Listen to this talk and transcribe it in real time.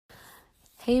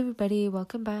Hey everybody,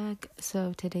 welcome back.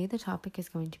 So today the topic is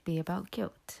going to be about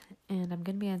guilt, and I'm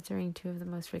going to be answering two of the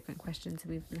most frequent questions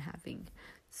we've been having.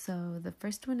 So the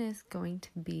first one is going to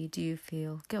be, do you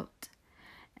feel guilt?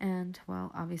 And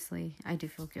well, obviously I do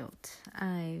feel guilt.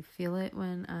 I feel it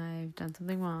when I've done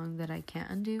something wrong that I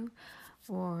can't undo,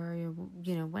 or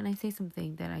when I say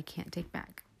something that I can't take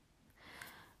back.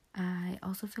 I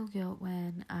also feel guilt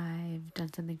when I've done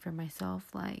something for myself,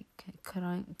 like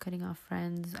cutting off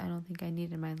friends I don't think I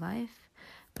need in my life,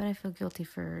 but I feel guilty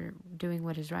for doing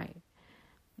what is right.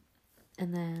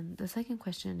 And then the second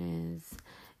question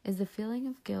is the feeling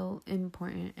of guilt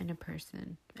important in a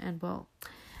person? And well,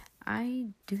 I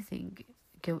do think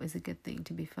guilt is a good thing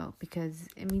to be felt because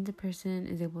it means a person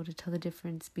is able to tell the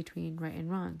difference between right and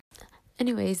wrong.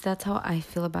 Anyways, that's how I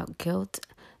feel about guilt.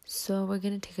 So we're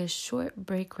going to take a short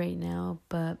break right now,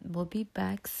 but we'll be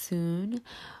back soon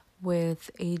with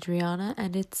Adriana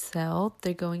and Itzel.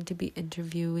 They're going to be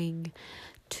interviewing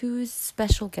two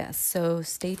special guests, so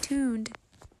stay tuned.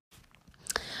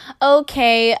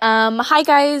 Okay, hi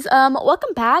guys,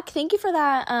 welcome back. Thank you for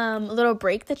that, little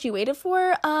break that you waited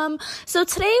for. So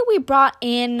today we brought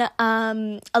in,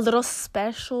 a little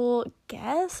special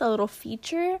guest, a little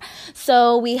feature.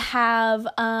 So we have,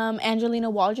 Angelina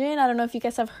Waldron. I don't know if you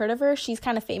guys have heard of her. She's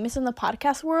kind of famous in the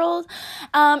podcast world.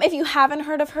 If you haven't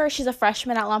heard of her, she's a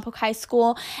freshman at Lompoc High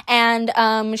School, and,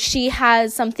 she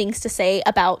has some things to say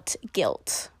about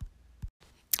guilt.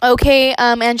 Okay,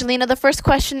 Angelina, the first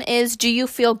question is, do you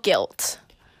feel guilt?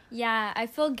 Yeah, I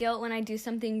feel guilt when I do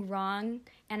something wrong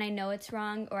and I know it's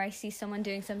wrong, or I see someone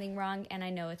doing something wrong and I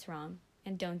know it's wrong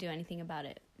and don't do anything about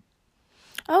it.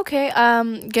 Okay,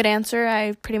 good answer.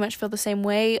 I pretty much feel the same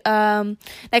way.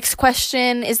 Next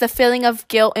question, is the feeling of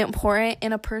guilt important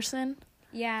in a person?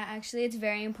 Yeah, actually, it's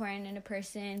very important in a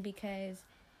person because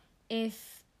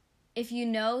if you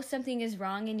know something is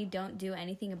wrong and you don't do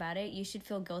anything about it, you should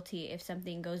feel guilty if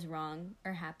something goes wrong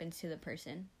or happens to the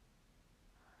person.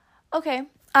 Okay.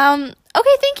 Okay,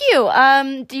 thank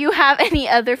you. Do you have any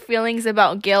other feelings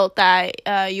about guilt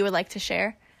that you would like to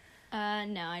share?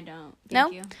 No, I don't.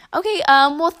 Thank you. Okay,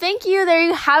 well, thank you. There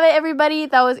you have it, everybody.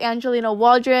 That was Angelina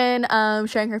Waldron,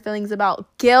 sharing her feelings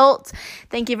about guilt.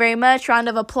 Thank you very much. Round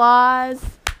of applause.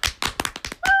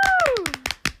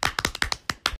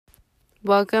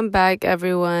 Welcome back,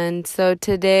 everyone. So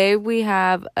today we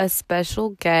have a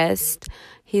special guest.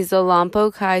 He's a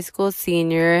Lompoc High School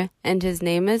senior, and his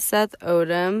name is Seth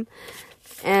Odom.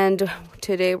 And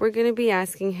today we're going to be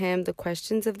asking him the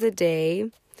questions of the day.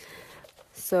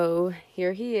 So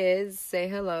here he is. Say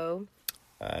hello.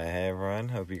 Hey everyone,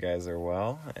 hope you guys are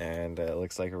well. And it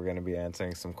looks like we're going to be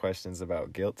answering some questions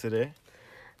about guilt today.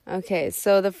 Okay,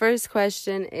 so the first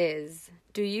question is,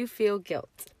 do you feel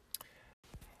guilt?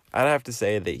 I'd have to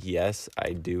say that yes,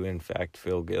 I do in fact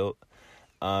feel guilt.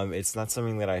 It's not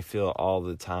something that I feel all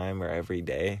the time or every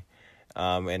day.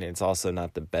 And it's also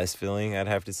not the best feeling, I'd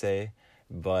have to say.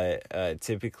 But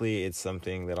typically it's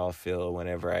something that I'll feel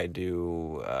whenever I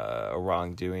do a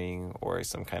wrongdoing or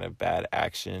some kind of bad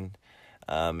action.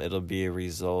 It'll be a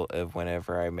result of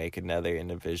whenever I make another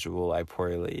individual I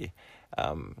poorly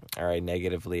or I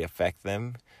negatively affect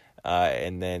them.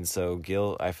 And then so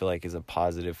guilt, I feel like, is a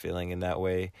positive feeling in that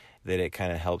way, that it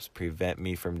kind of helps prevent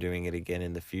me from doing it again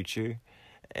in the future.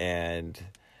 And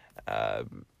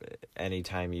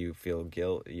anytime you feel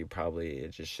guilt, you probably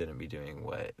just shouldn't be doing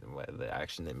what the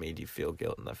action that made you feel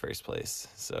guilt in the first place.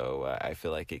 So I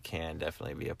feel like it can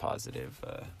definitely be a positive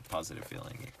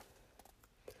feeling.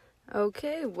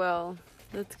 Okay, well,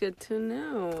 that's good to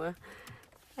know.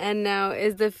 And now,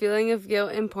 is the feeling of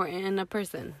guilt important in a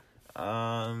person?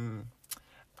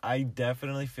 I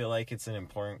definitely feel like it's an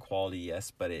important quality,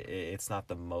 yes, but it's not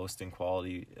the most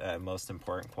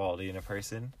important quality in a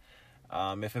person.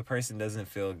 If a person doesn't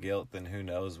feel guilt, then who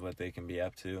knows what they can be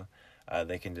up to.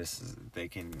 They can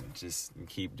just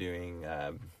keep doing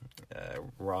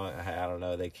wrong. I don't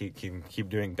know. They keep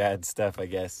doing bad stuff, I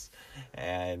guess,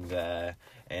 and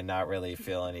not really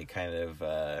feel any kind of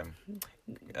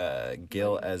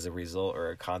guilt as a result or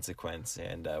a consequence.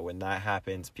 And when that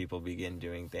happens, people begin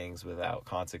doing things without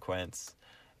consequence,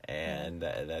 and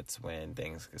that's when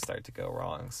things start to go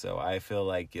wrong. So I feel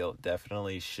like guilt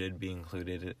definitely should be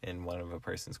included in one of a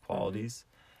person's qualities.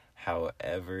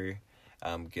 However,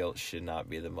 guilt should not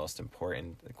be the most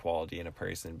important quality in a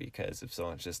person, because if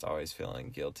someone's just always feeling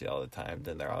guilty all the time,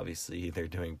 then they're obviously either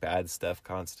doing bad stuff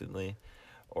constantly,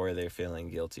 or they're feeling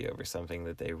guilty over something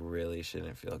that they really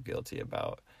shouldn't feel guilty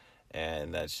about.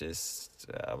 And that's just,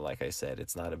 like I said,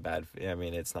 it's not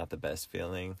the best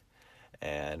feeling.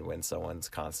 And when someone's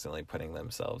constantly putting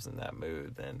themselves in that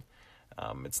mood, then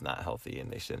it's not healthy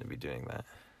and they shouldn't be doing that.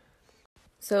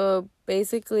 So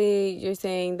basically, you're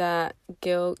saying that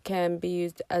guilt can be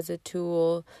used as a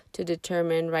tool to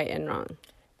determine right and wrong.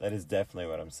 That is definitely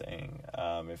what I'm saying.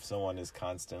 If someone is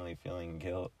constantly feeling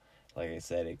guilt, like I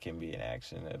said, it can be an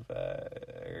action of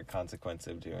or consequence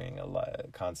of doing a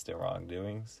lot constant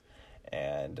wrongdoings.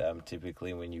 And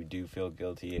typically, when you do feel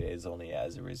guilty, it is only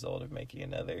as a result of making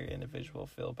another individual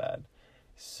feel bad.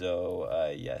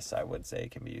 So, yes, I would say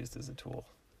it can be used as a tool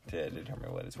to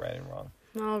determine what is right and wrong.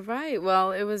 All right.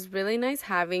 Well, it was really nice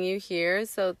having you here.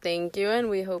 So thank you. And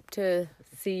we hope to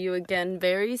see you again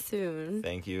very soon.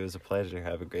 Thank you. It was a pleasure.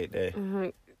 Have a great day.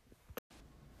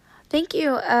 Thank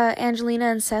you, Angelina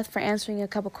and Seth, for answering a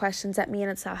couple questions that me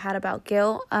and Itzel had about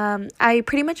guilt. I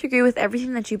pretty much agree with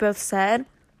everything that you both said.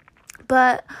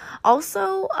 But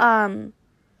also,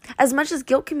 as much as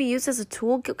guilt can be used as a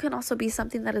tool, guilt can also be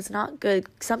something that is not good.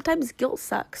 Sometimes guilt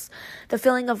sucks. The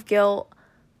feeling of guilt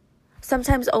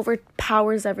sometimes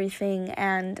overpowers everything,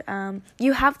 and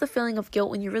you have the feeling of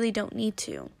guilt when you really don't need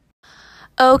to.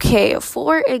 Okay,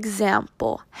 for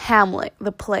example, Hamlet,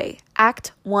 the play,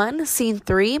 Act 1, Scene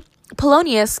 3.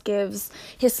 Polonius gives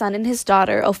his son and his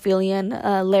daughter, Ophelia and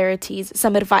Laertes,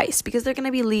 some advice because they're going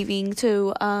to be leaving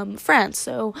to France.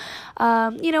 So,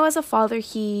 as a father,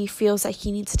 he feels that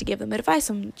he needs to give them advice,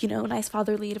 some, nice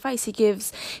fatherly advice. He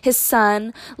gives his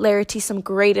son, Laertes, some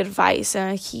great advice.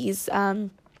 He's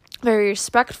very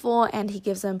respectful, and he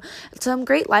gives them some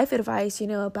great life advice,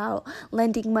 about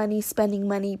lending money, spending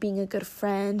money, being a good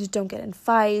friend, don't get in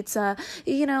fights,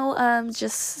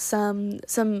 just some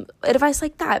advice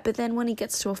like that. But then when he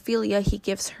gets to Ophelia, he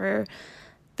gives her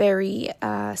very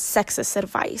sexist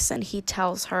advice, and he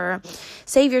tells her,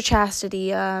 save your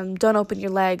chastity, don't open your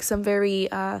legs, some very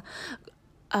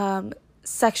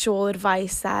sexual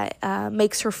advice that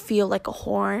makes her feel like a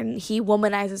whore. He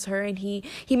womanizes her, and he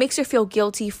makes her feel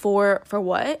guilty for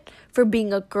what? For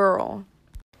being a girl.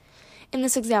 In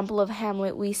this example of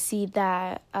Hamlet, we see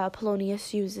that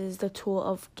Polonius uses the tool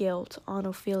of guilt on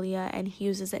Ophelia, and he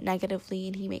uses it negatively,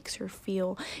 and he makes her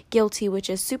feel guilty, which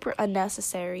is super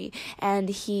unnecessary. And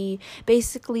he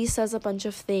basically says a bunch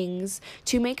of things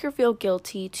to make her feel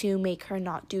guilty, to make her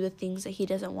not do the things that he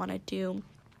doesn't want to do.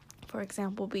 For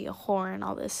example, be a whore and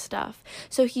all this stuff.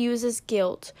 So he uses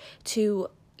guilt to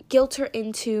guilt her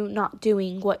into not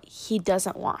doing what he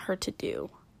doesn't want her to do.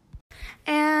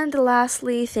 And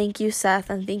lastly, thank you, Seth,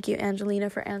 and thank you, Angelina,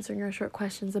 for answering our short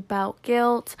questions about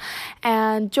guilt.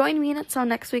 And join me and Itzel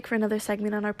next week for another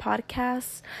segment on our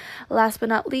podcast. Last but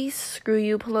not least, screw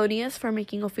you, Polonius, for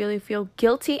making Ophelia feel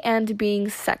guilty and being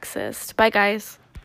sexist. Bye, guys.